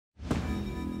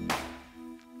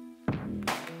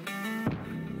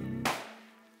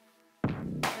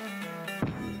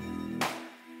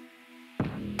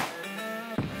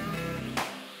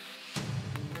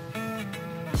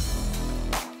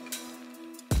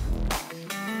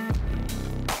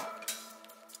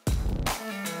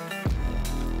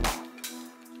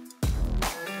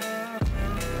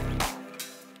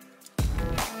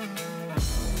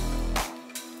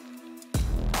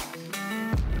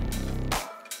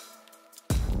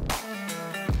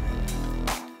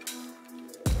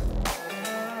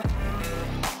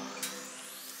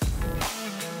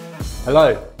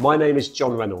Hello, my name is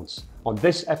John Reynolds. On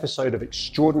this episode of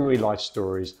Extraordinary Life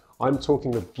Stories, I'm talking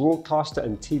with broadcaster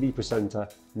and TV presenter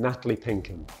Natalie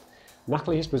Pinkham.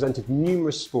 Natalie has presented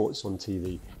numerous sports on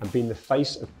TV and been the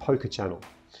face of Poker Channel,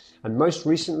 and most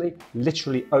recently,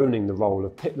 literally owning the role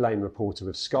of pit lane reporter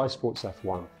with Sky Sports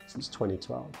F1 since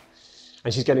 2012.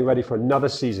 And she's getting ready for another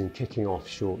season kicking off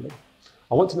shortly.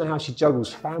 I want to know how she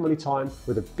juggles family time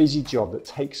with a busy job that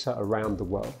takes her around the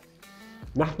world.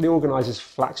 Natalie organises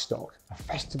Flackstock, a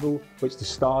festival which the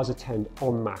stars attend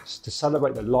en masse to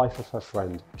celebrate the life of her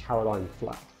friend, Caroline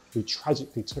Flack, who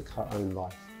tragically took her own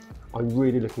life. I'm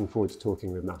really looking forward to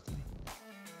talking with Natalie.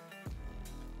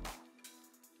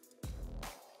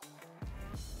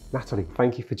 Natalie,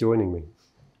 thank you for joining me.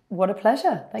 What a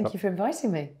pleasure. Thank you for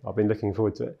inviting me. I've been looking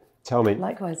forward to it. Tell me,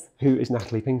 likewise, who is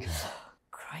Natalie Pinkham?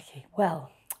 Crikey. Well,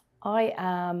 I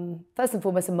am first and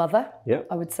foremost a mother, Yep.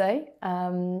 I would say.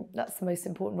 That's the most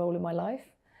important role in my life.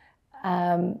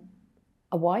 A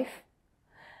wife,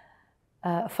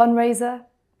 a fundraiser,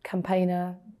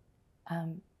 campaigner,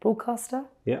 broadcaster.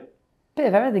 Yeah. Bit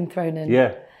of everything thrown in.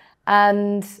 Yeah.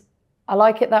 And I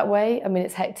like it that way. I mean,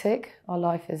 it's hectic. Our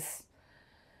life is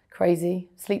crazy,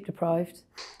 sleep deprived.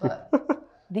 But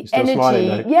the energy,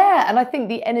 smiling, yeah, and I think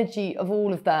the energy of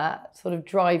all of that sort of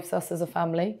drives us as a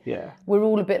family. Yeah. We're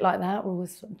all a bit like that. We're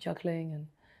always sort of juggling,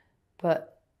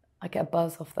 but I get a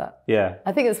buzz off that. Yeah.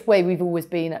 I think it's the way we've always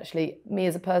been, actually. Me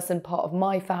as a person, part of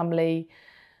my family,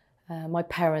 my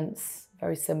parents,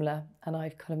 very similar, and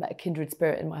I've kind of met a kindred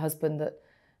spirit in my husband that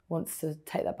wants to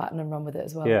take that baton and run with it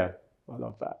as well. Yeah. I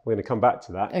love that. We're going to come back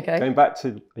to that. Okay. Going back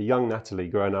to a young Natalie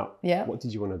growing up, Yeah. what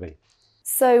did you want to be?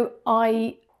 So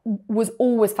I was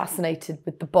always fascinated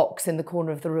with the box in the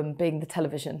corner of the room being the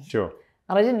television. Sure.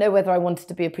 And I didn't know whether I wanted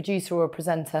to be a producer or a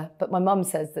presenter, but my mum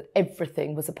says that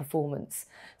everything was a performance.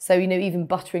 So, you know, even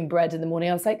buttering bread in the morning,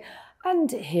 I was like,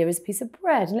 and here is a piece of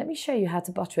bread, and let me show you how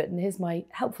to butter it. And here's my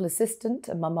helpful assistant.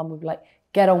 And my mum would be like,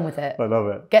 get on with it. I love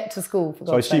it. Get to school, for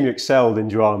So I God's assume sake. you excelled in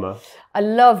drama. I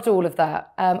loved all of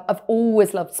that. I've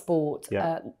always loved sport,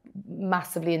 Yeah.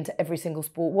 massively into every single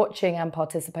sport, watching and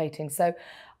participating. So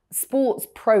sports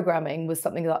programming was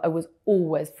something that I was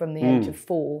always, from the age of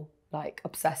 4, like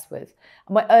obsessed with.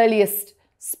 And my earliest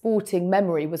sporting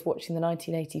memory was watching the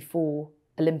 1984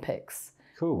 Olympics.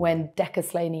 Cool. When Decca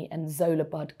Slaney and Zola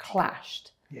Budd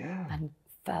clashed. Yeah. And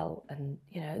fell, and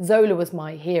you know, Zola was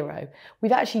my hero.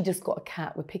 We've actually just got a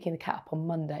cat. We're picking the cat up on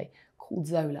Monday, called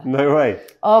Zola. No way.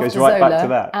 After Goes right Zola back to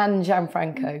that. and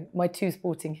Gianfranco, my 2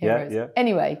 sporting heroes. Yeah.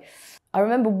 Anyway, I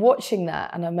remember watching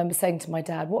that, and I remember saying to my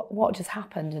dad, what just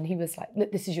happened? And he was like,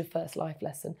 look, this is your first life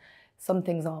lesson. Some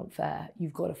things aren't fair.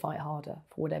 You've got to fight harder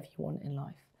for whatever you want in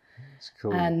life. That's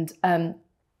cool. And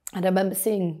I remember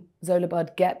seeing Zola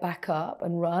Budd get back up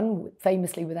and run,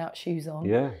 famously without shoes on.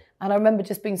 Yeah. And I remember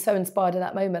just being so inspired in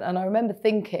that moment. And I remember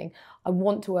thinking, I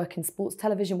want to work in sports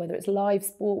television, whether it's live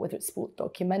sport, whether it's sports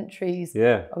documentaries.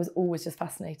 Yeah. I was always just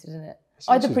fascinated in it. It's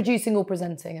Either actually- producing or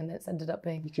presenting, and it's ended up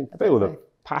being. You can a bit feel of the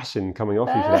both. passion coming off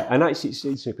you for that. And actually,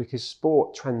 it's because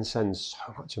sport transcends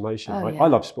so much emotion. Oh, Like, yeah. I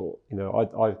love sport. You know,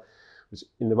 I was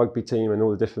in the rugby team and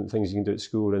all the different things you can do at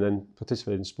school, and then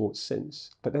participated in sports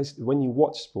since. But when you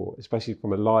watch sport, especially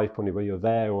from a live point of view, you're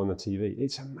there or on the TV,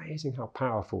 it's amazing how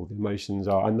powerful the emotions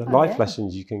are and the life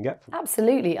lessons you can get from it.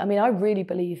 Absolutely. I mean, I really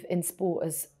believe in sport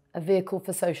as a vehicle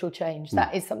for social change.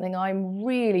 That is something I'm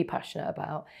really passionate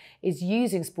about, is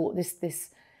using sport, this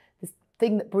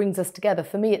thing that brings us together.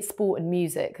 For me, it's sport and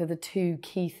music are the 2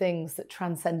 key things that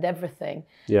transcend everything.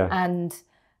 Yeah. And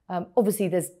obviously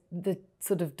there's the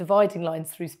sort of dividing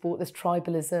lines through sport. There's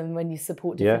tribalism when you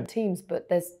support different teams, but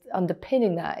there's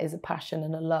underpinning that is a passion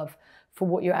and a love for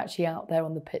what you're actually out there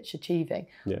on the pitch achieving,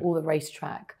 or the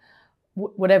racetrack,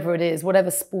 whatever it is, whatever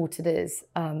sport it is.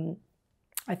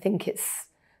 I think it's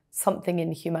something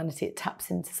in humanity. It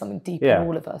taps into something deep in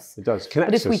all of us. It does. But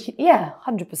Connects if us. we,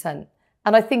 100%.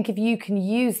 And I think if you can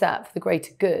use that for the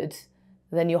greater good,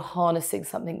 then you're harnessing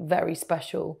something very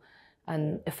special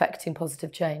and affecting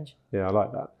positive change. Yeah, I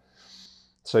like that.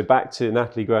 So back to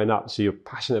Natalie growing up. So you're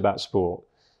passionate about sport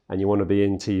and you want to be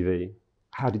in TV.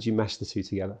 How did you mesh the 2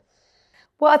 together?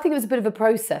 Well, I think it was a bit of a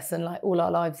process, and like all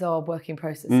our lives are working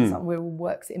processes. We're all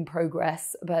works in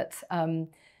progress. But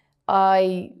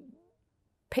I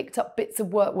picked up bits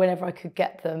of work whenever I could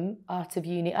get them out of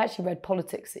uni. I actually read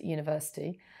politics at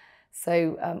university.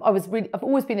 So I've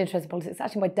always been interested in politics.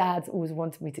 Actually, my dad's always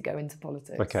wanted me to go into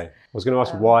politics. Okay. I was going to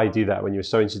ask why do that when you were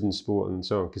so interested in sport and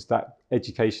so on, because that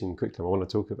education curriculum I want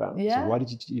to talk about. Yeah. So why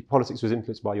did you, politics was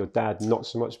influenced by your dad, not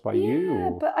so much by you? Yeah,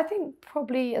 Or? but I think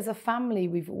probably as a family,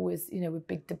 we've always, we're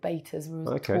big debaters. We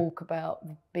always talk about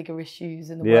the bigger issues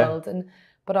in the world. And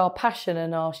but our passion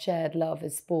and our shared love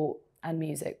is sport and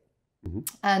music.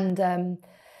 And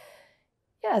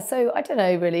yeah, so I don't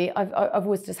know really. I've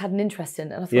always just had an interest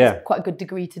in it, and I thought it was quite a good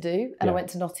degree to do. And I went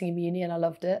to Nottingham Uni, and I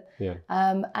loved it.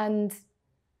 And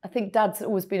I think Dad's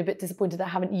always been a bit disappointed that I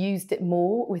haven't used it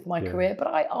more with my career. But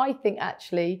I think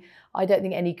actually, I don't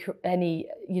think any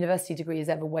university degree is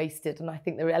ever wasted. And I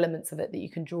think there are elements of it that you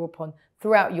can draw upon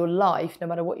throughout your life, no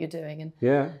matter what you're doing.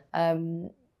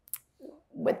 And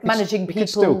with managing people, it could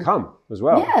still come as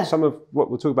well. Yeah. Some of what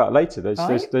we'll talk about later,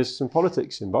 there's some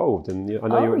politics involved, and I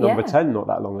know you were at number 10 not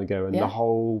that long ago, and the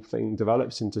whole thing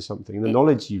develops into something. The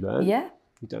knowledge you learn,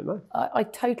 you don't know. I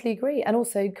totally agree, and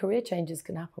also career changes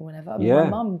can happen whenever. I mean, my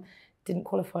mum didn't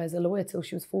qualify as a lawyer till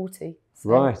she was 40. So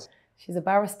right. She's a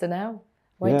barrister now.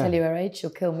 Won't tell you her age; she'll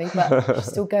kill me. But she's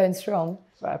still going strong.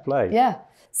 Fair play. Yeah.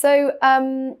 So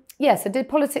so did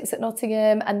politics at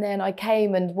Nottingham, and then I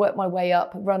came and worked my way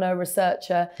up, runner,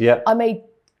 researcher. Yeah. I made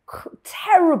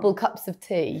terrible cups of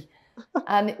tea,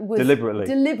 and it was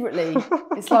deliberately.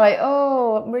 It's like,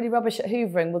 oh, I'm really rubbish at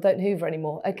hoovering. Well, don't hoover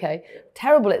anymore. Okay.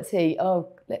 Terrible at tea. Oh,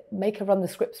 make her run the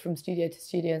scripts from studio to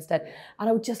studio instead. And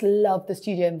I would just love the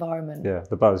studio environment. Yeah,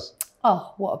 the buzz.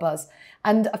 Oh, what a buzz.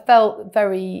 And I felt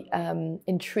very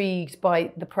intrigued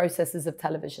by the processes of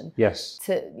television. Yes.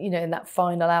 In that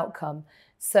final outcome.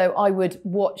 So I would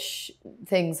watch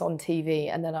things on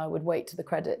TV, and then I would wait to the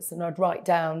credits, and I'd write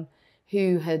down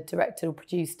who had directed or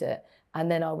produced it,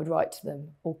 and then I would write to them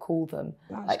or call them.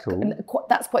 That's cool. And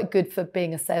that's quite good for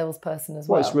being a salesperson as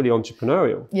well. Well, it's really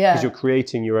entrepreneurial. Yeah. Because you're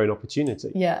creating your own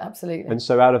opportunity. Yeah, absolutely. And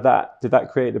so out of that, did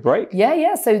that create the break?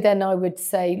 Yeah. So then I would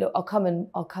say, look, I'll come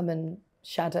and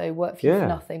shadow, work for you for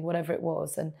nothing, whatever it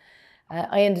was. And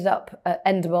I ended up at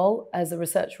Endemol as a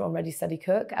researcher on Ready Steady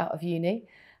Cook out of uni.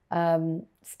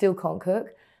 Still can't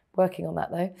cook, working on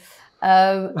that though.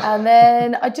 And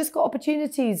then I just got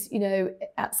opportunities,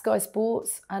 at Sky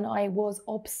Sports, and I was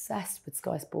obsessed with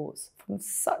Sky Sports from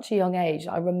such a young age.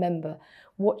 I remember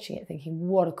watching it thinking,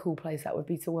 what a cool place that would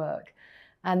be to work.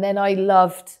 And then I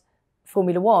loved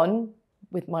Formula One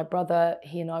with my brother.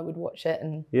 He and I would watch it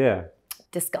and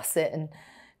discuss it and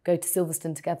go to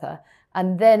Silverstone together.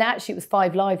 And then actually it was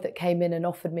 5 Live that came in and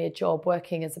offered me a job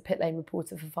working as a pit lane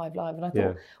reporter for 5 Live. And I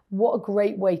thought, what a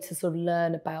great way to sort of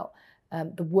learn about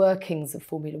the workings of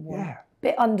Formula One. A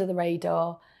bit under the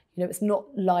radar. It's not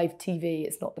live TV.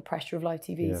 It's not the pressure of live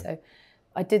TV. So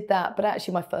I did that. But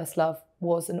actually my first love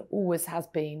was and always has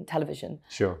been television.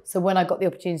 Sure. So when I got the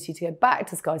opportunity to go back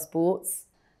to Sky Sports,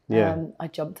 I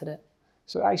jumped at it.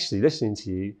 So actually listening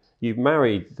to you, you've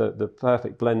married the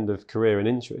perfect blend of career and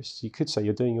interests. You could say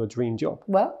you're doing your dream job.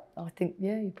 Well, I think,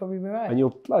 you're probably right. And you're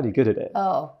bloody good at it.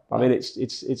 Oh. I mean,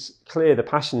 it's clear the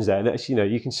passion's there. And actually,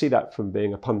 you can see that from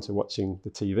being a punter watching the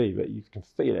TV, but you can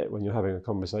feel it when you're having a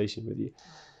conversation with you.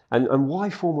 And why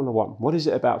Formula One? What is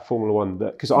it about Formula One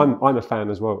that, because I'm a fan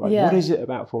as well. Like, what is it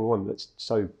about Formula One that's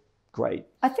so great?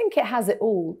 I think it has it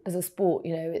all as a sport.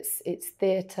 It's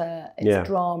theatre, it's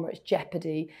drama, it's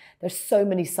jeopardy. There's so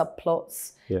many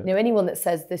subplots. Anyone that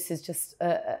says this is just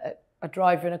a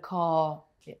driver in a car,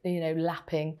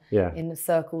 lapping in the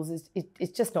circles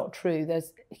it's just not true.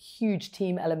 There's a huge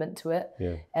team element to it.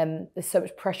 There's so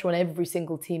much pressure on every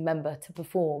single team member to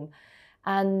perform,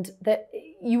 and that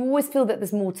you always feel that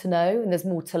there's more to know and there's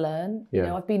more to learn.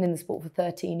 I've been in the sport for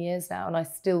 13 years now, and I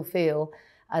still feel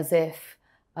as if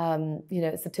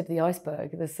it's the tip of the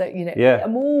iceberg. There's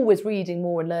I'm always reading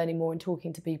more and learning more and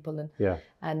talking to people,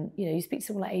 and you speak to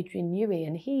someone like Adrian Newey,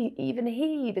 and he,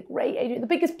 the great Adrian, the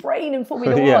biggest brain in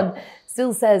Formula One,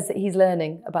 still says that he's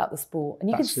learning about the sport, and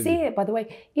you can see it, by the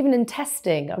way, even in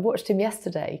testing. I watched him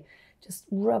yesterday, just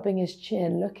rubbing his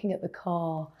chin, looking at the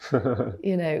car,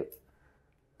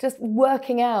 just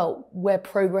working out where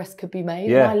progress could be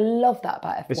made. And I love that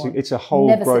about F1. It's a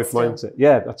whole growth mindset.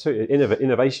 Yeah, that's it.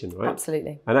 Innovation, right?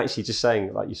 Absolutely. And actually just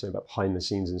saying, like you say about behind the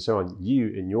scenes and so on, you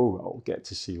in your role get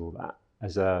to see all that.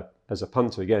 As a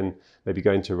punter, again, maybe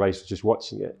going to a race or just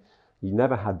watching it, you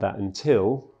never had that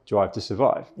until Drive to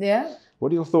Survive. Yeah.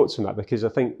 What are your thoughts on that? Because I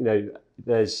think,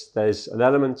 there's an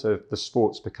element of the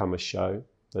sport's become a show.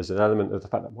 There's an element of the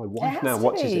fact that my wife now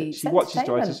watches it. She watches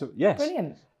Drive to Survive. Yes.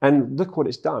 Brilliant. And look what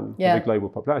it's done for the global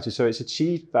popularity. So it's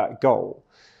achieved that goal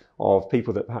of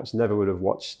people that perhaps never would have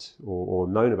watched or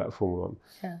known about Formula One.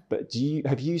 Yeah. But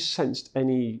have you sensed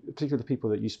any, particularly the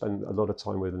people that you spend a lot of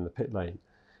time with in the pit lane,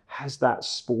 has that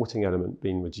sporting element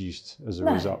been reduced as a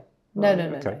result? No,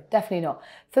 definitely not.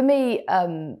 For me,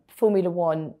 Formula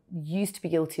One used to be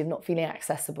guilty of not feeling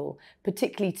accessible,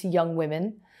 particularly to young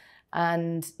women.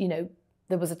 And,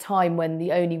 there was a time when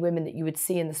the only women that you would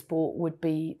see in the sport would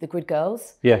be the grid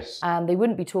girls. Yes. And they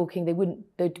wouldn't be talking,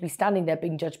 they'd be standing there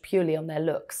being judged purely on their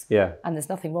looks. Yeah. And there's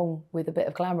nothing wrong with a bit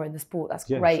of glamour in the sport. That's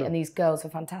great. Sure. And these girls are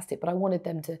fantastic. But I wanted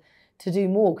them to do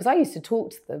more, because I used to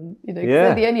talk to them, you know,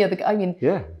 they're the only other, I mean,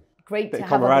 great to have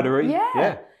camaraderie.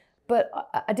 Yeah. But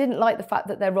I didn't like the fact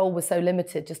that their role was so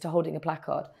limited just to holding a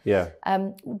placard. Yeah.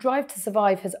 Drive to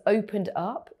Survive has opened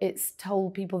up. It's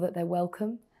told people that they're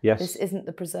welcome. Yes. This isn't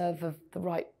the preserve of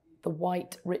the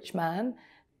white rich man.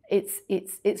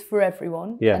 It's for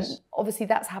everyone. Yes. And obviously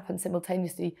that's happened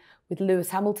simultaneously with Lewis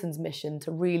Hamilton's mission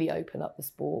to really open up the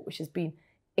sport, which has been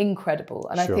incredible.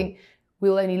 And sure. I think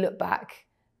we'll only look back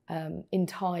in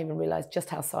time and realise just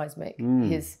how seismic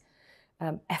his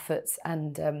efforts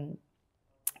and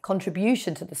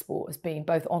contribution to the sport has been,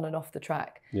 both on and off the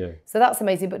track. Yeah. So that's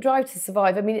amazing. But Drive to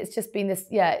Survive, I mean, it's just been this,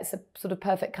 it's a sort of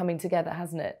perfect coming together,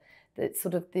 hasn't it? That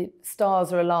sort of the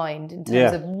stars are aligned in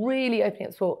terms of really opening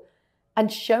up sport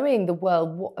and showing the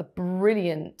world what a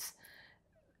brilliant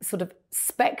sort of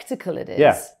spectacle it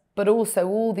is, but also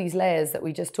all these layers that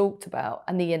we just talked about,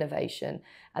 and the innovation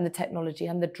and the technology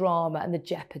and the drama and the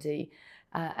jeopardy,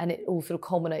 and it all sort of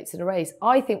culminates in a race.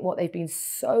 I think what they've been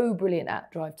so brilliant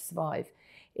at, Drive to Survive,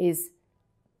 is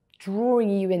drawing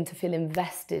you in to feel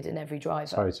invested in every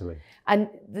driver. Totally. And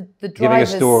the drivers... Giving a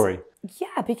story.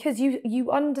 Yeah, because you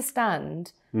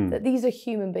understand that these are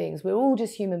human beings. We're all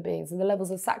just human beings, and the levels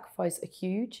of sacrifice are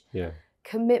huge. Yeah.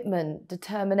 Commitment,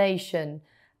 determination,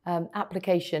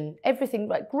 application, everything,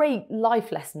 like great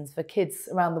life lessons for kids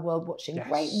around the world watching,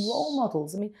 great role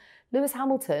models. I mean, Lewis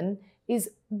Hamilton is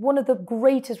one of the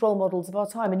greatest role models of our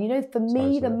time. And you know, for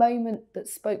me, the moment that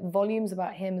spoke volumes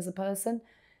about him as a person,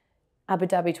 Abu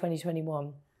Dhabi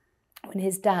 2021, when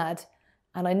his dad...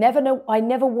 And I never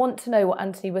want to know what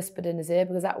Anthony whispered in his ear,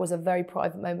 because that was a very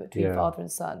private moment between father and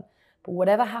son. But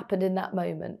whatever happened in that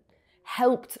moment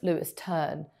helped Lewis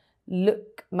turn,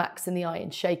 look Max in the eye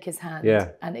and shake his hand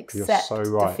and accept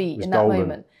defeat in that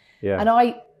moment. Yeah. And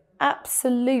I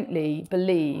absolutely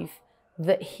believe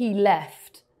that he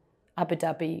left Abu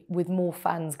Dhabi with more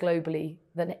fans globally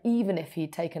than even if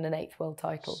he'd taken an 8th world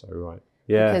title. So right.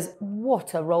 Yeah. Because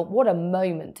what a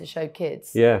moment to show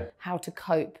kids how to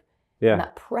cope. Yeah. And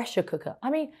that pressure cooker. I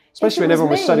mean, especially when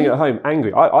everyone was standing at home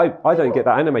angry. I don't get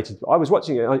that animated. I was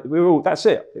watching it. We were all. That's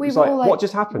it. It was like, what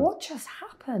just happened? What just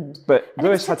happened? But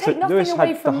Lewis had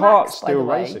the heart still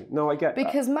racing. No, I get that.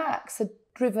 Because Max had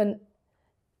driven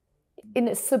in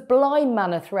a sublime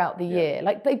manner throughout the year.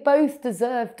 Like, they both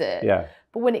deserved it. Yeah.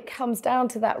 But when it comes down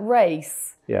to that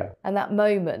race and that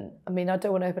moment, I mean, I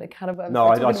don't want to open a can of worms. No,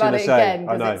 I was going to say. Again,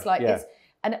 because it's like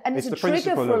it's a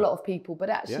trigger for a lot of people.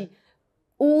 But actually.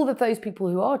 All of those people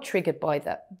who are triggered by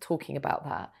that, talking about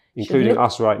that. Including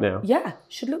us right now. Yeah,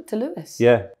 should look to Lewis.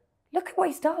 Yeah. Look at what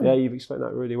he's done. Yeah, you've explained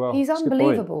that really well. He's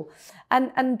unbelievable.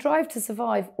 And Drive to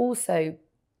Survive also,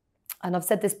 and I've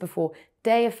said this before,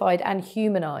 deified and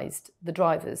humanised the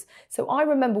drivers. So I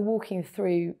remember walking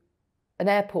through an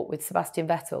airport with Sebastian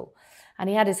Vettel, and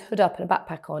he had his hood up and a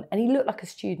backpack on, and he looked like a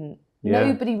student. Yeah.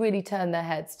 Nobody really turned their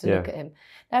heads to look at him.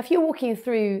 Now, if you're walking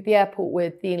through the airport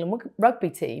with the England rugby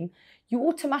team, you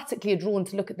automatically are drawn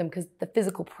to look at them because the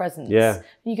physical presence. Yeah. And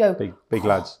you go, big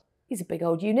lads. He's a big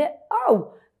old unit.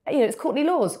 Oh, it's Courtney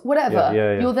Laws, whatever.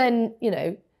 Yeah. You're then,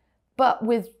 but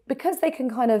because they can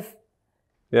kind of,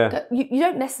 you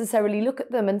don't necessarily look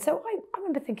at them. And so I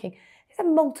remember thinking, he's a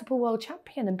multiple world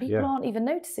champion and people aren't even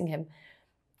noticing him.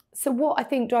 So what I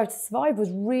think Drive to Survive was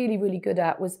really, really good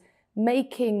at was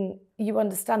making you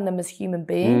understand them as human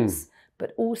beings,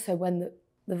 but also when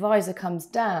the visor comes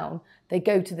down, they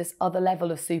go to this other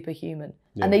level of superhuman.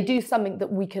 Yeah. And they do something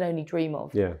that we can only dream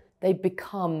of. Yeah. They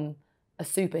become a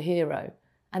superhero.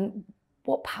 And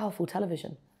what powerful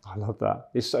television. I love that.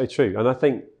 It's so true. And I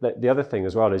think that the other thing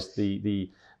as well is the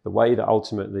way that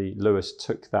ultimately Lewis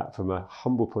took that from a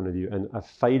humble point of view and a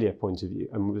failure point of view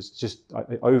and was just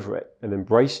over it and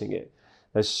embracing it.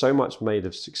 There's so much made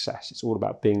of success. It's all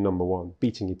about being number one,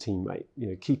 beating your teammate,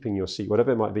 keeping your seat,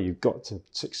 whatever it might be, you've got to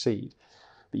succeed.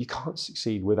 But you can't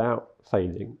succeed without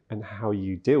failing and how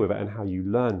you deal with it and how you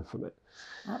learn from it.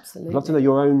 Absolutely. I'd love to know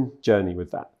your own journey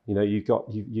with that.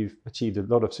 You've achieved a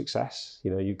lot of success.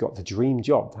 You've got the dream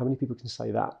job. How many people can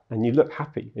say that? And you look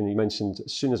happy. And you mentioned,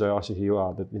 as soon as I asked you who you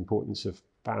are, the importance of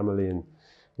family and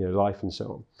life and so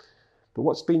on. But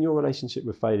what's been your relationship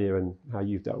with failure and how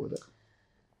you've dealt with it?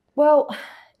 Well,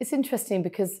 it's interesting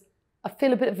because I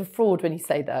feel a bit of a fraud when you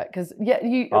say that, because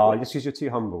you. Oh, just because you're too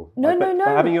humble. No. But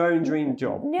having your own dream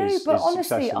job. No, is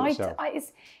honestly,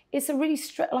 it's a really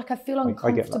like I feel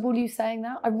uncomfortable you saying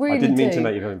that. I really do. I didn't mean to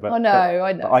make you feel, but I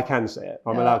know. But I can say it.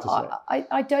 I'm allowed to say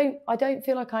it. I don't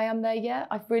feel like I am there yet.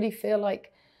 I really feel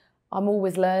like I'm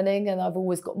always learning, and I've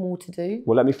always got more to do.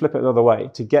 Well, let me flip it another way.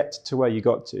 To get to where you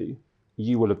got to,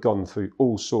 you will have gone through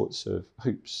all sorts of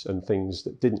hoops and things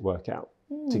that didn't work out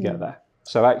to get there.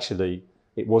 So actually,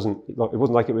 it wasn't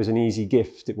like it was an easy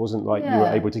gift. It wasn't like you were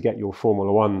able to get your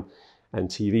Formula One and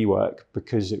TV work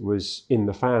because it was in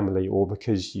the family or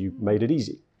because you made it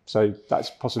easy. So that's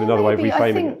possibly another way of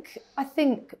reframing it. I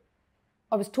think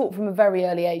I was taught from a very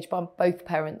early age by both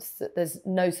parents that there's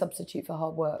no substitute for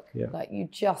hard work. Yeah. Like, you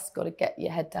just got to get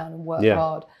your head down and work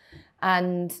hard.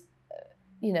 And,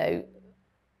 you know,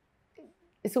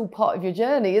 it's all part of your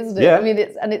journey, isn't it? Yeah. I mean,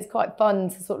 it's quite fun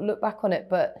to sort of look back on it.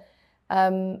 But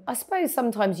I suppose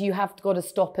sometimes you have got to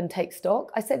stop and take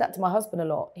stock. I say that to my husband a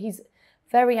lot. He's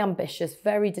very ambitious,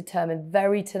 very determined,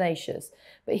 very tenacious,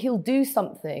 but he'll do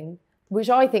something which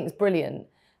I think is brilliant,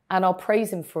 and I'll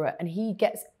praise him for it, and he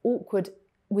gets awkward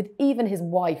with even his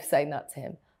wife saying that to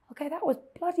him. Okay, that was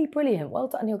bloody brilliant, well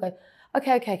done. And he'll go,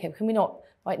 okay, can we not?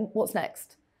 Right, what's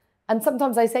next? And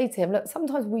sometimes I say to him, look,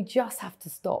 sometimes we just have to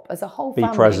stop as a whole family.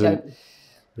 Be present.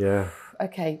 Yeah.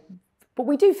 Okay. But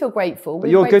we do feel grateful. But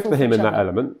you're good for him in that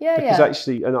element. Yeah, because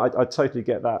actually, and I totally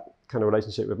get that kind of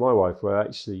relationship with my wife, where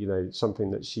actually, you know,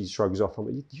 something that she shrugs off,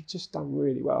 you've just done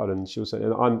really well, and she'll say,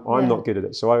 and I'm not good at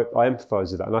it, so I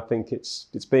empathise with that, and I think it's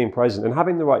being present and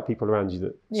having the right people around you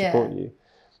that support you,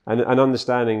 and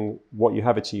understanding what you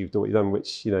have achieved or what you've done,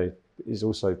 which, you know, is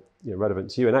also, you know, relevant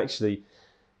to you, and actually,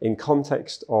 in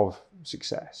context of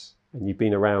success, and you've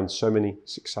been around so many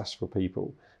successful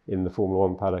people in the Formula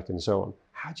One paddock and so on.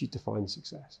 How do you define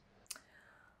success?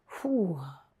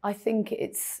 I think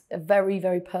it's a very,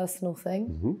 very personal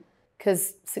thing,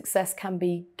 because success can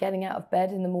be getting out of bed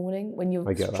in the morning when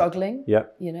you're struggling,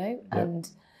 you know, and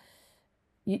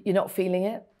you're not feeling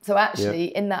it. So actually,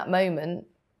 in that moment,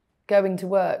 going to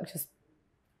work, just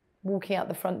walking out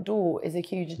the front door is a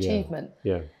huge achievement.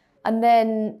 Yeah. And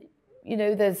then, you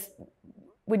know,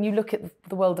 when you look at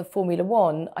the world of Formula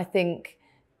One, I think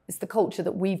it's the culture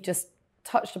that we've just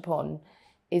touched upon,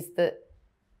 is that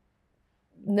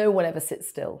no one ever sits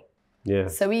still. Yeah.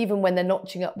 So even when they're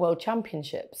notching up world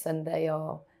championships and they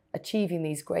are achieving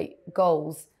these great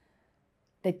goals,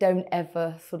 they don't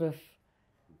ever sort of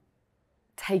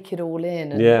take it all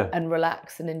in and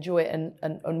relax and enjoy it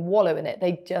and wallow in it.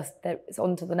 It's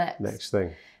on to the next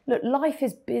thing. Look, life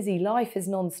is busy, life is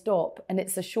non-stop, and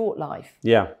it's a short life.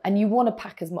 Yeah. And you want to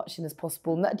pack as much in as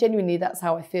possible. And genuinely, that's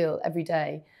how I feel every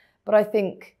day. But I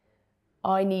think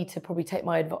I need to probably take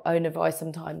my own advice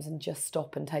sometimes and just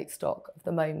stop and take stock of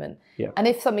the moment. Yeah. And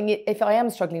if I am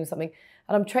struggling with something,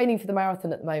 and I'm training for the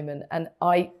marathon at the moment, and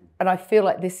I feel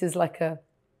like this is like a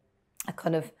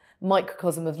kind of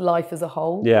microcosm of life as a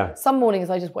whole. Yeah. Some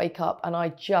mornings I just wake up and I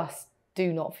just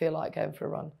do not feel like going for a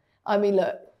run. I mean,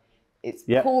 look, it's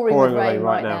pouring with rain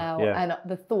right now, and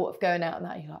the thought of going out and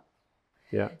that, you're like,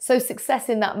 So success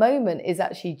in that moment is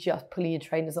actually just pulling your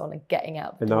trainers on and getting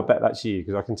out the door. I bet that's you,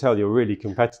 because I can tell you're really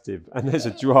competitive, and there's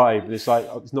a drive, and it's like,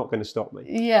 oh, it's not going to stop me.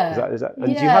 Yeah. Is that,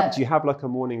 and do you have like a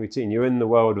morning routine? You're in the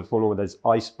world of Formula One, there's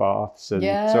ice baths and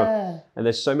so on, and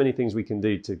there's so many things we can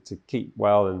do to keep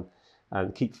well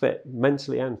and keep fit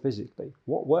mentally and physically.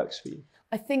 What works for you?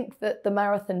 I think that the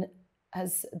marathon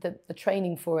has the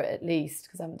training for it, at least,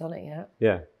 because I haven't done it yet.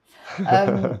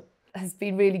 Yeah. Has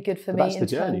been really good for me in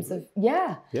terms of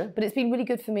but it's been really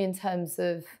good for me in terms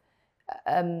of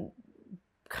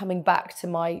coming back to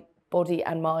my body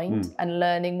and mind and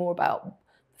learning more about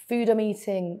the food I'm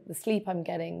eating, the sleep I'm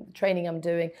getting, the training I'm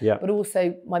doing, but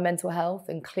also my mental health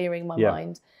and clearing my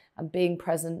mind and being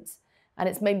present. And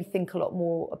it's made me think a lot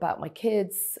more about my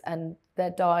kids and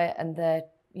their diet and their,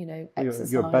 you know,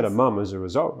 exercise. You're a better mum as a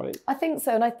result, right? I think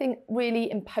so. And I think really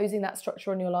imposing that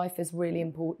structure on your life is really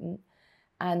important.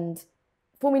 And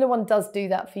Formula One does do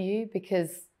that for you,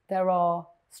 because there are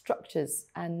structures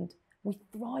and we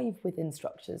thrive within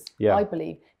structures. I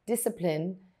believe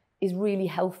discipline is really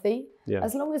healthy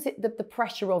as long as the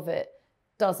pressure of it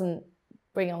doesn't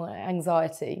bring on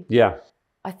anxiety.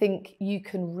 I think you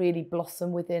can really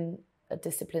blossom within a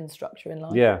disciplined structure in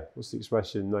life. Yeah, what's the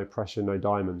expression? No pressure, no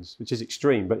diamonds, which is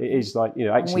extreme, but it is like, you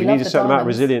know, actually we need a certain amount of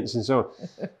resilience and so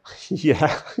on.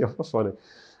 That's funny.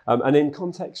 And in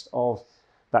context of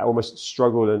that almost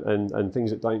struggle and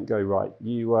things that don't go right,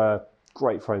 you were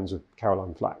great friends with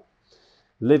Caroline Flack.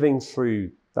 Living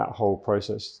through that whole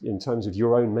process in terms of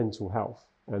your own mental health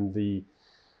and the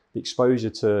the exposure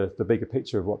to the bigger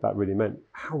picture of what that really meant.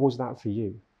 How was that for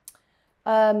you?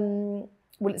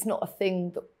 Well, it's not a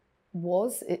thing that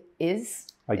was, it is.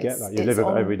 I get that. You live with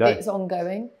it every day. It's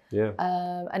ongoing. Yeah.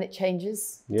 And it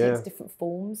changes. It Yeah. takes different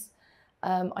forms.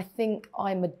 I think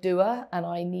I'm a doer, and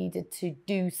I needed to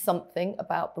do something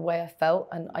about the way I felt.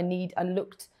 And I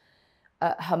looked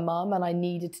at her mum, and I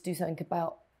needed to do something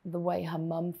about the way her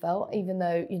mum felt, even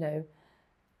though, you know,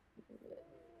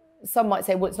 some might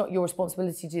say, well, it's not your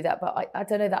responsibility to do that. But I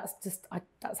don't know,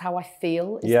 that's how I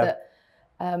feel, is that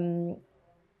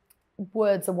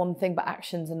words are one thing, but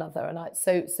action's another.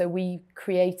 And so we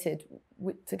created,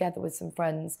 together with some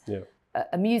friends,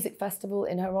 a music festival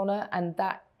in her honour. And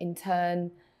that, in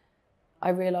turn, I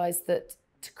realised that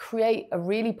to create a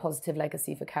really positive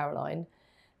legacy for Caroline,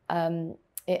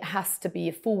 it has to be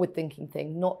a forward-thinking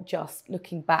thing, not just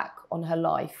looking back on her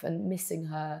life and missing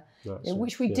her,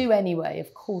 which we do anyway,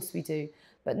 of course we do.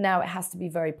 But now it has to be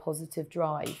very positive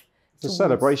drive. It's a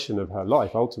celebration of her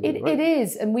life, ultimately. It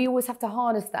is, and we always have to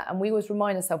harness that, and we always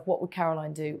remind ourselves, what would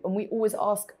Caroline do? And we always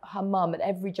ask her mum at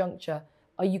every juncture,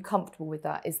 are you comfortable with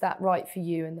that? Is that right for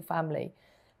you and the family?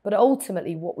 But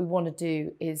ultimately, what we want to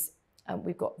do is,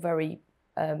 we've got very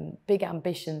big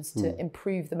ambitions to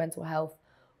improve the mental health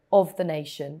of the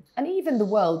nation and even the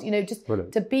world, you know, just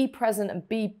to be present and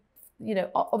be, you know,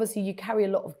 obviously you carry a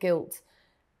lot of guilt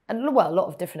and, well, a lot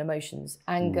of different emotions,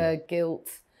 anger,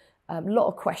 guilt, a lot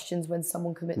of questions when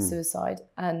someone commits suicide.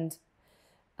 And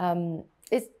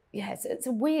it's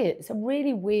a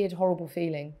really weird, horrible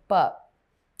feeling. But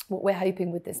what we're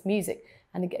hoping with this music,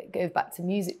 and it goes back to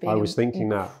music being, I was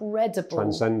thinking incredible,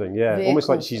 transcending, almost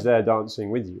like she's there dancing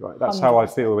with you, right? That's 100%. How I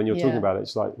feel when you're talking about it.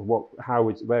 It's like,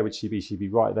 where would she be? She'd be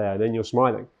right there, and then you're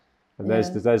smiling, and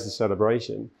there's the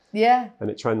celebration, and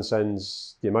it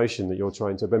transcends the emotion that you're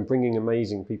trying to, been bringing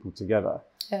amazing people together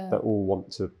that all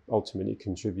want to ultimately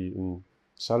contribute and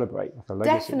celebrate like a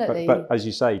legacy. Definitely. But as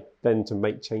you say, then to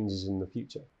make changes in the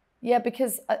future. Yeah,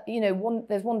 because, you know,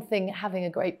 there's one thing having a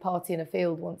great party in a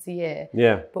field once a year.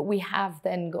 Yeah. But we have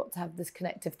then got to have this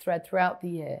connective thread throughout the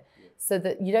year, so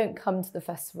that you don't come to the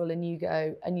festival and you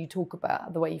go and you talk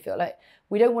about the way you feel. Like,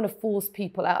 we don't want to force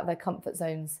people out of their comfort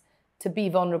zones to be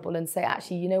vulnerable and say,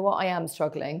 actually, you know what, I am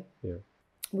struggling. Yeah.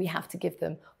 We have to give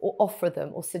them, or offer them,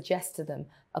 or suggest to them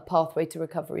a pathway to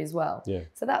recovery as well. Yeah.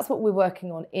 So that's what we're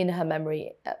working on in her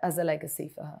memory as a legacy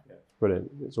for her. Yeah.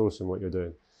 Brilliant. It's awesome what you're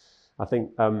doing. I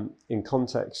think in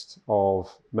context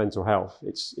of mental health,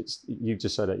 it's you've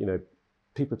just said it, you know,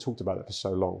 people talked about it for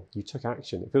so long. You took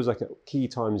action. It feels like at key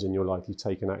times in your life you've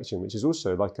taken action, which is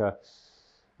also like a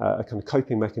kind of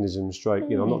coping mechanism stroke,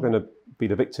 you know, I'm not going to be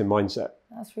the victim mindset.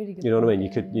 That's really good. You know what I mean?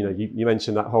 You could, you know, you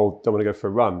mentioned that whole don't want to go for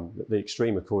a run. The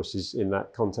extreme, of course, is in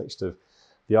that context of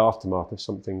the aftermath of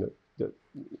something that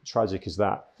tragic as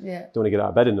that. Yeah. Don't want to get out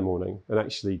of bed in the morning, and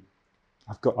actually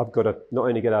I've got to not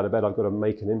only get out of bed, I've got to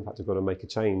make an impact. I've got to make a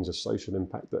change, a social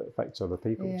impact that affects other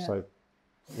people. Yeah. So,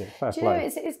 yeah, fair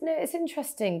play. It's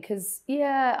interesting because,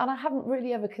 and I haven't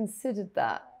really ever considered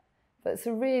that, but it's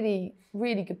a really,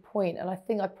 really good point. And I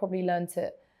think I probably learned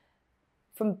it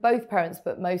from both parents,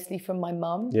 but mostly from my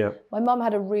mum. Yeah. My mum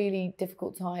had a really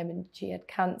difficult time, and she had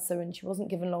cancer, and she wasn't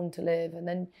given long to live, and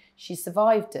then she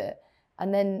survived it.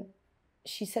 And then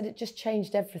she said it just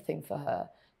changed everything for her,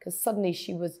 because suddenly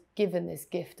she was given this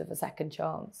gift of a second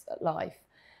chance at life.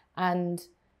 And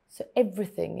so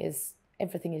everything is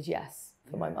yes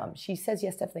for my mum. She says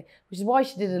yes to everything, which is why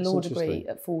she did a law degree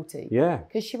at 40. Yeah.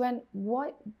 Because she went,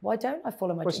 why don't I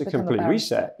follow my dream? It's a complete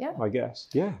reset, I guess.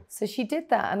 Yeah. So she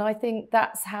did that. And I think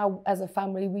that's how, as a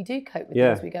family, we do cope with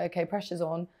things. We go, okay, pressure's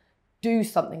on, do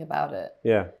something about it.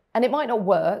 Yeah. And it might not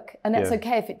work, and that's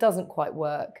okay if it doesn't quite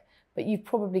work, but you've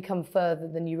probably come further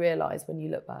than you realise when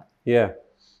you look back. Yeah.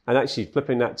 And actually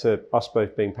flipping that to us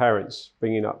both being parents,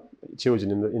 bringing up children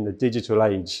in the digital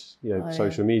age, you know,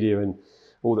 social media and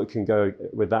all that can go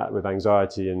with that, with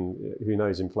anxiety and who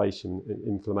knows, inflammation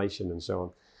and so on.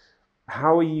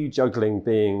 How are you juggling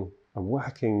being a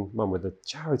working mum with the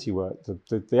charity work,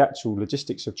 the actual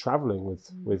logistics of travelling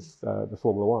with the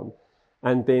Formula One,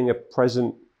 and being a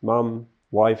present mum,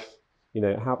 wife? You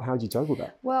know, how do you juggle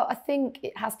that? Well, I think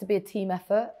it has to be a team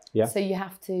effort. Yeah. So you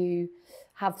have to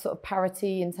have sort of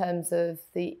parity in terms of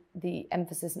the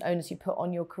emphasis and onus you put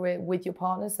on your career with your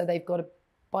partner. So they've got to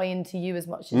buy into you as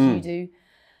much as you do.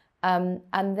 And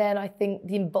then I think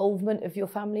the involvement of your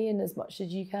family in as much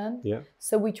as you can. Yeah.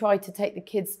 So we try to take the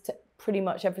kids to pretty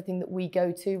much everything that we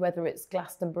go to, whether it's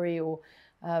Glastonbury or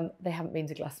They haven't been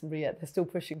to Glastonbury yet. They're still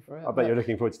pushing for it. I bet you're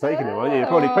looking forward to taking them, aren't you? You're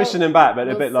probably pushing them back, but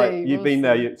a bit like you've been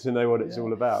there to know what it's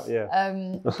all about.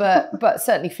 Yeah. But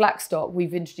certainly Flaxstock,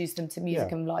 we've introduced them to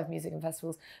music and live music and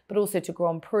festivals, but also to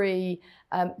Grand Prix,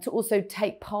 to also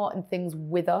take part in things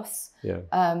with us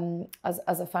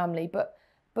as a family.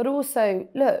 But also,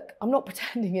 look, I'm not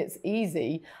pretending it's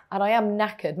easy, and I am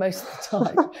knackered most of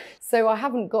the time. So I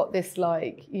haven't got this,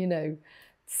 like, you know,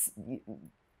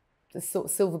 this sort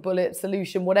of silver bullet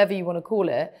solution, whatever you want to call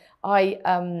it.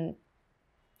 I'm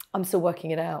still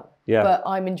working it out. Yeah. But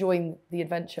I'm enjoying the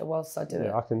adventure whilst I do it.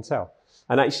 Yeah, I can tell.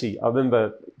 And actually, I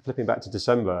remember flipping back to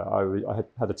December, I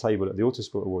had a table at the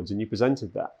Autosport Awards, and you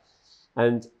presented that.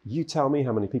 And you tell me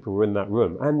how many people were in that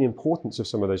room, and the importance of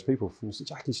some of those people, from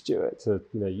Jackie Stewart to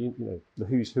you know the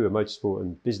who's who of motorsport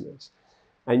and business,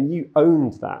 and you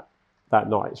owned that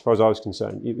night, as far as I was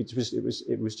concerned.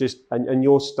 It was just, and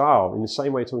your style, in the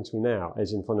same way you're talking to me now,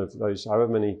 as in front of those however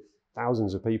many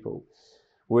thousands of people,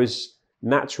 was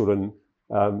natural,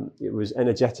 and it was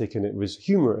energetic, and it was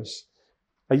humorous.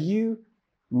 Are you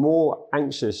more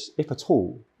anxious, if at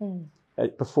all,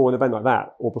 before an event like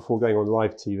that, or before going on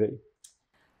live TV?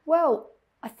 Well,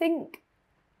 I think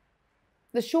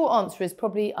the short answer is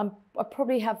probably I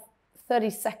probably have 30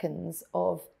 seconds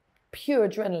of pure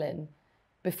adrenaline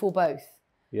before both.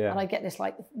 Yeah. And I get this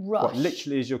like rush. What,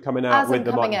 literally as you're coming out with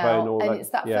the microphone? Or and it's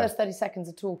that first 30 seconds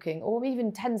of talking, or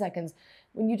even 10 seconds,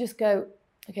 when you just go,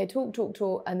 okay,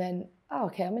 talk, and then, oh,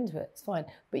 okay, I'm into it, it's fine.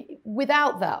 But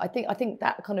without that, I think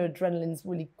that kind of adrenaline's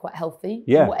really quite healthy.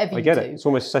 Yeah, whatever I get you it. do. It's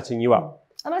almost setting you up.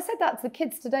 And I said that to the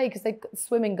kids today, because they got the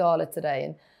swimming gala today,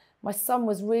 and my son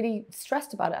was really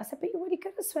stressed about it. I said, but you're really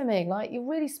good at swimming, like you're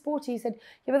really sporty. He said,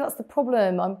 yeah, but that's the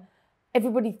problem.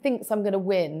 Everybody thinks I'm going to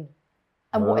win,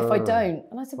 and what if I don't?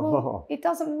 And I said, well, it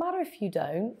doesn't matter if you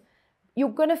don't. You're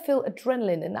going to feel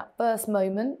adrenaline in that first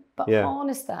moment, but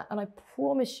harness that, and I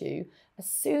promise you, as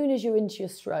soon as you're into your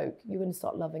stroke, you're going to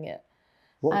start loving it.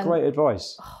 What great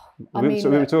advice. We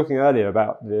were talking earlier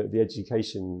about the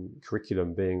education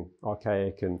curriculum being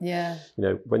archaic, and you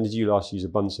know, when did you last use a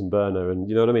Bunsen burner, and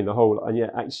you know what I mean, and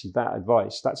yet actually that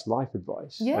advice, that's life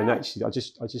advice. And actually I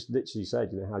just literally said,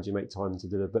 you know, how do you make time to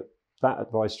do it? But that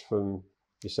advice from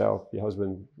yourself, your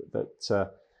husband, that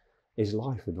is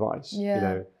life advice. You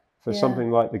know, for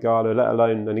something like the gala, let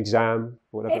alone an exam,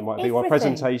 or whatever it might be, or a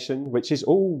presentation, which is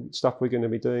all stuff we're going to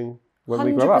be doing when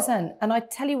we grow up. 100%. And I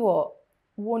tell you what,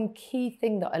 one key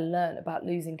thing that I learned about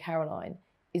losing Caroline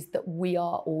is that we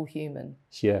are all human.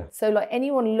 Yeah. So like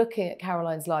anyone looking at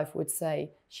Caroline's life would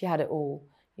say she had it all,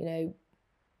 you know,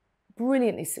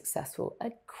 brilliantly successful,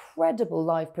 incredible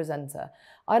live presenter.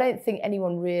 I don't think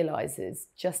anyone realises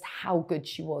just how good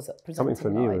she was at presenting.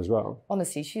 Coming from live. You as well.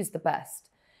 Honestly, she's the best.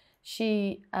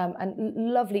 She, and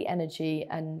lovely energy,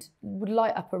 and would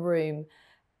light up a room,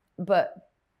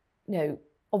 but, you know,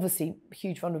 obviously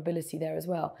huge vulnerability there as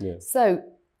well. Yeah. So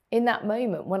in that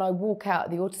moment, when I walk out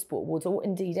at the Autosport Awards, or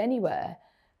indeed anywhere,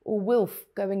 or Wilf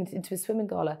going into a swimming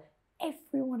gala,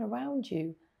 everyone around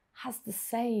you has the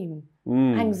same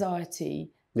anxiety,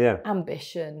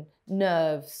 ambition,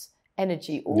 nerves,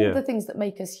 energy, all the things that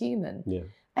make us human. Yeah.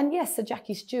 And yes, Sir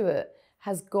Jackie Stewart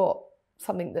has got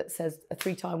something that says a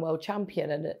 3-time world champion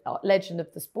and a legend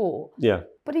of the sport. Yeah.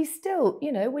 But he's still,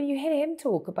 you know, when you hear him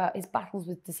talk about his battles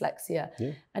with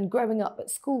dyslexia and growing up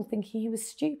at school thinking he was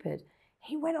stupid,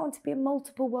 he went on to be a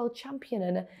multiple world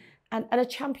champion and a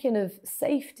champion of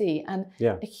safety, and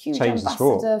a huge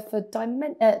ambassador for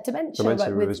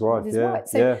dementia with his wife.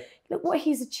 So look what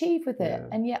he's achieved with it,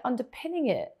 and yet underpinning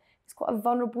it, he's quite a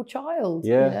vulnerable child,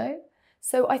 you know?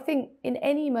 So I think in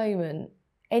any moment,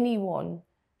 anyone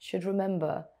should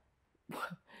remember,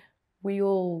 we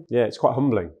all... Yeah, it's quite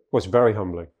humbling. Well, it's very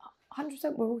humbling.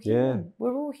 100%, we're all human. Yeah.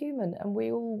 We're all human, and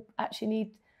we all actually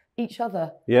need each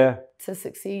other to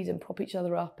succeed and prop each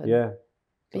other up and be there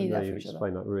for each other. You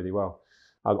explained that really well.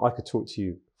 I could talk to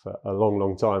you for a long,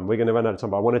 long time. We're going to run out of time,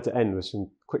 but I wanted to end with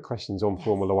some quick questions on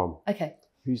Formula One. Okay.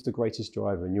 Who's the greatest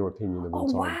driver in your opinion of all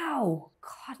time? Wow.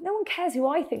 God, no one cares who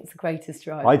I think's the greatest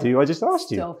driver. I do. I just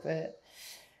asked you. Stop it.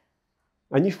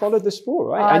 And you followed the sport,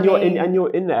 right? And you're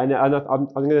in there. And I'm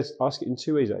going to ask it in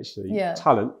two ways, actually. Yeah.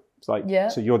 Talent. It's like,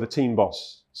 so you're the team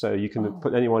boss, so you can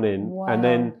put anyone in. Wow. And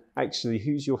then actually,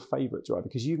 who's your favourite driver?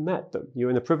 Because you've met them. You're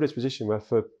in a privileged position where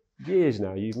for years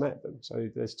now you've met them. So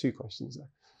there's two questions there.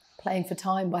 Playing for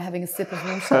time by having a sip of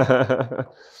water.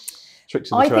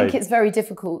 Tricks of the trade. I think it's very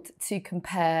difficult to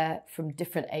compare from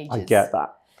different ages. I get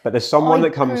that. But there's someone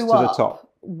that comes to the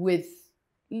top. With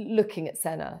looking at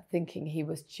Senna, thinking he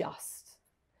was just.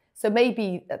 So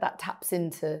maybe that taps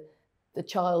into the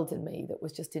child in me that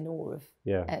was just in awe of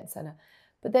Ayrton Senna.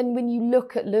 But then when you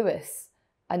look at Lewis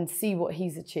and see what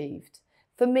he's achieved.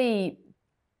 For me,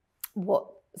 what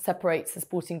separates a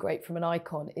sporting great from an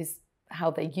icon is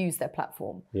how they use their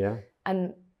platform. Yeah.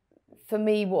 And for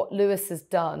me, what Lewis has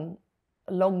done,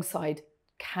 alongside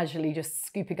casually just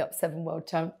scooping up 7 world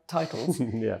titles,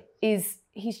 yeah. is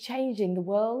he's changing the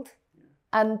world.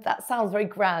 And that sounds very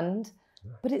grand,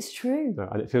 but it's true. No,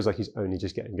 and it feels like he's only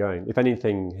just getting going. If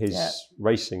anything, his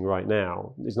racing right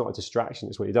now is not a distraction,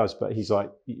 it's what he does, but he's like,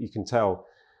 you can tell,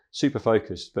 super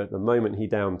focused, but the moment he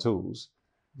down tools,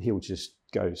 he'll just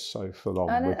go so full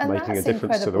on with making a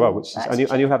difference to the world. And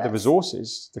you'll have the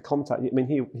resources, the contact. I mean,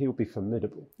 he'll be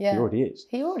formidable. Yeah. He already is.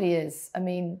 He already is. I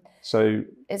mean, so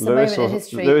it's Lewis, a moment in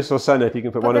history. Lewis or Senna, if you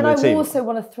can put one in the team. But then I also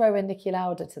want to throw in Niki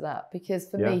Lauda to that, because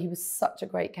for me, he was such a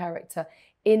great character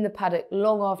in the paddock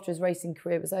long after his racing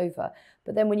career was over.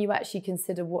 But then when you actually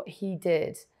consider what he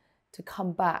did to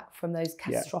come back from those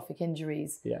catastrophic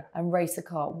injuries and race a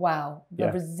car, wow,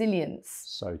 the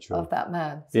resilience of that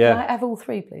man. So can I have all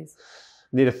 3, please?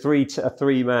 Need a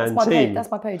three-man team.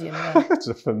 That's my podium. Yeah. It's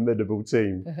a formidable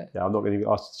team. Yeah, I'm not going to be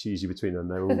asked to choose you between them.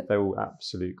 They're all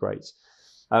absolute greats.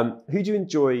 Who do you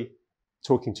enjoy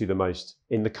talking to the most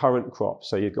in the current crop?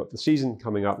 So you've got the season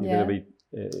coming up. You're going to be,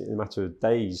 in a matter of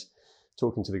days,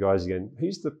 talking to the guys again.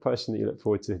 Who's the person that you look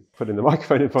forward to putting the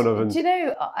microphone in front of? And do you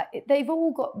know, they've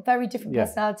all got very different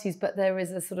personalities, but there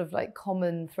is a sort of like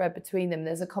common thread between them.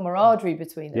 There's a camaraderie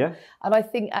between them. Yeah. And I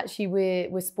think actually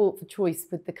we're sport for choice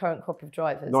with the current crop of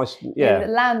drivers. Nice, yeah. You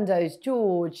know, Lando's,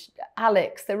 George,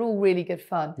 Alex, they're all really good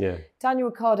fun. Yeah. Daniel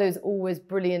Ricciardo's always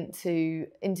brilliant to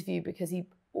interview because he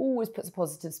always puts a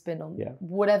positive spin on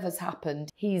whatever's happened.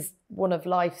 He's one of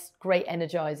life's great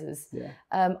energizers. Yeah.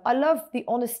 I love the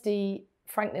honesty,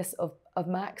 frankness of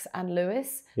Max and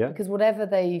Lewis, because whatever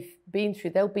they've been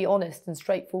through, they'll be honest and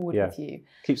straightforward with you.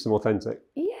 Keeps them authentic.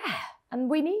 Yeah, and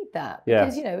we need that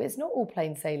because, you know, it's not all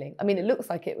plain sailing. I mean, it looks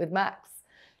like it with Max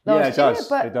last year,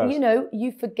 but, you know,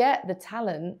 you forget the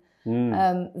talent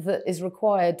that is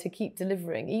required to keep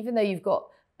delivering. Even though you've got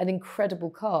an incredible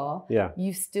car,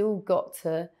 you've still got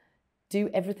to do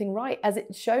everything right. As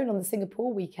it's shown on the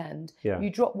Singapore weekend, you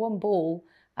drop one ball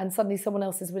and suddenly someone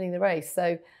else is winning the race.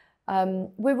 So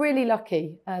we're really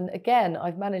lucky. And again,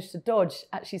 I've managed to dodge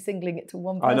actually singling it to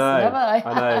one person, haven't I?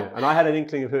 I know. And I had an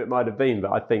inkling of who it might have been,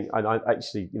 but I think, I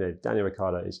actually, you know, Daniel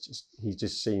Ricciardo is just,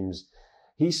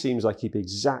 he seems like he'd be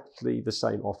exactly the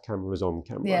same off camera as on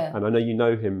camera. Yeah. And I know you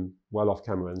know him well off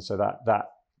camera. And so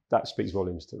that speaks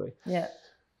volumes to me. Yeah.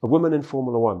 A woman in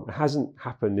Formula One. It hasn't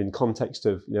happened in context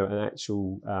of, you know, an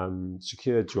actual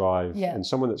secure drive and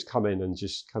someone that's come in and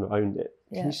just kind of owned it.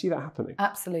 Can you see that happening?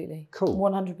 Absolutely. Cool.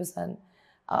 100%.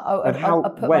 And how, I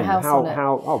put when, my house on it.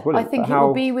 Oh, brilliant. I think it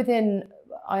will be within,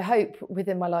 I hope,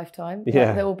 within my lifetime.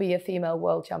 Yeah. There will be a female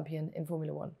world champion in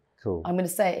Formula One. Cool. I'm going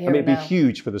to say it here I mean, and it'd be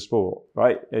huge for the sport,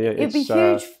 right? It'd be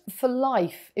huge for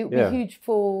life. It would be huge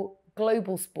for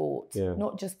global sport,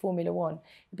 not just Formula One.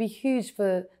 It'd be huge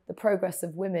for the progress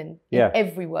of women in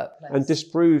every workplace. And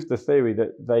disprove the theory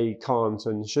that they can't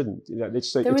and shouldn't. You know,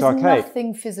 it's there is archaic.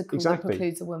 Nothing physical that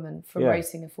precludes a woman from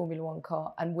racing a Formula One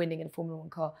car and winning in a Formula One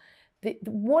car.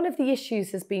 One of the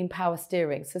issues has been power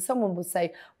steering. So someone will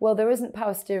say, well, there isn't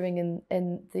power steering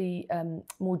in the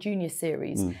more junior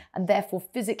series, and therefore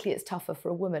physically it's tougher for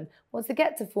a woman. Once they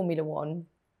get to Formula One,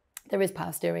 there is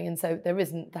power steering, and so there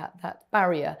isn't that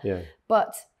barrier. Yeah.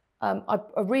 But I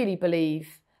really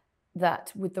believe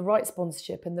that with the right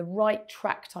sponsorship and the right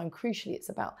track time, crucially, it's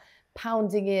about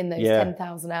pounding in those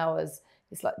 10,000 hours.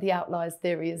 It's like the outliers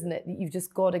theory, isn't it? You've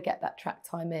just got to get that track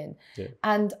time in. Yeah.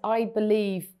 And I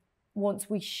believe once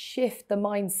we shift the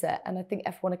mindset, and I think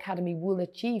F1 Academy will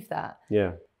achieve that,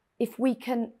 if we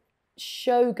can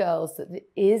show girls that it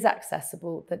is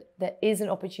accessible, that there is an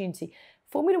opportunity.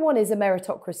 Formula One is a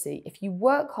meritocracy. If you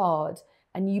work hard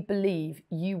and you believe,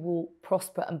 you will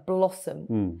prosper and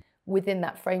blossom within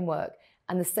that framework.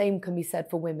 And the same can be said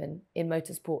for women in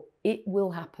motorsport. It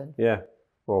will happen. Yeah.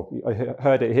 Well, I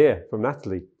heard it here from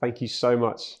Natalie. Thank you so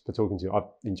much for talking to you. I've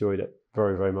enjoyed it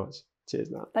very, very much.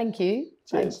 Cheers, Nat. Thank you.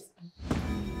 Cheers. Thanks.